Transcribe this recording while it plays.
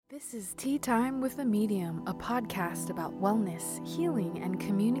This is Tea Time with a Medium, a podcast about wellness, healing, and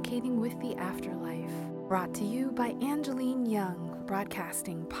communicating with the afterlife. Brought to you by Angeline Young,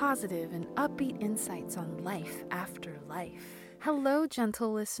 broadcasting positive and upbeat insights on life after life. Hello,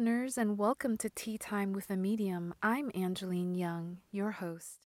 gentle listeners, and welcome to Tea Time with a Medium. I'm Angeline Young, your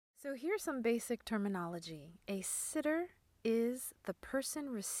host. So here's some basic terminology. A sitter is the person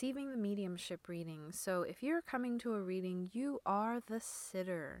receiving the mediumship reading. So if you're coming to a reading, you are the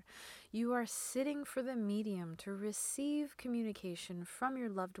sitter. You are sitting for the medium to receive communication from your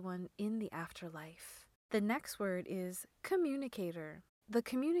loved one in the afterlife. The next word is communicator. The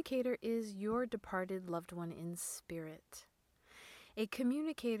communicator is your departed loved one in spirit. A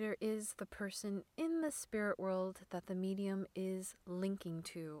communicator is the person in the spirit world that the medium is linking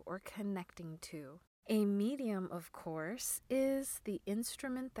to or connecting to. A medium, of course, is the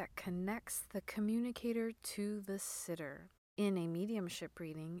instrument that connects the communicator to the sitter. In a mediumship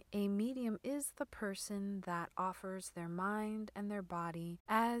reading, a medium is the person that offers their mind and their body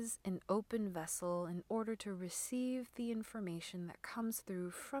as an open vessel in order to receive the information that comes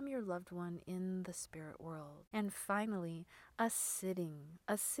through from your loved one in the spirit world. And finally, a sitting.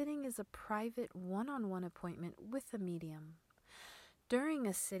 A sitting is a private one-on-one appointment with a medium. During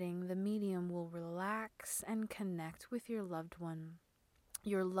a sitting, the medium will relax and connect with your loved one.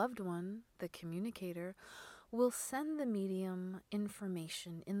 Your loved one, the communicator, will send the medium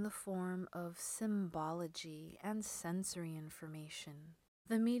information in the form of symbology and sensory information.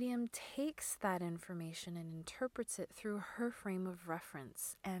 The medium takes that information and interprets it through her frame of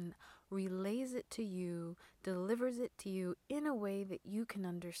reference and relays it to you, delivers it to you in a way that you can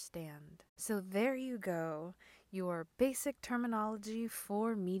understand. So there you go, your basic terminology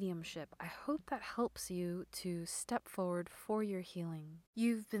for mediumship. I hope that helps you to step forward for your healing.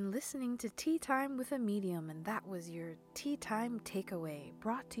 You've been listening to Tea Time with a Medium, and that was your Tea Time takeaway,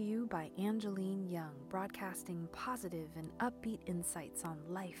 brought to you by Angeline Young, broadcasting positive and upbeat insights on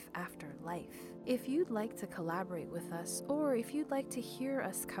life after life. If you'd like to collaborate with us, or if you'd like to hear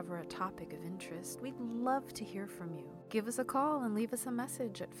us cover a topic of interest, we'd love to hear from you. Give us a call and leave us a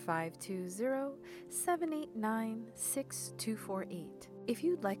message at 520-789-6248. If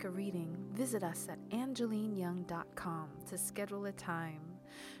you'd like a reading, visit us at angelineyoung.com to schedule a time.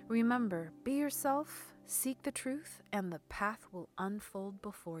 Remember, be yourself, seek the truth, and the path will unfold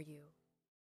before you.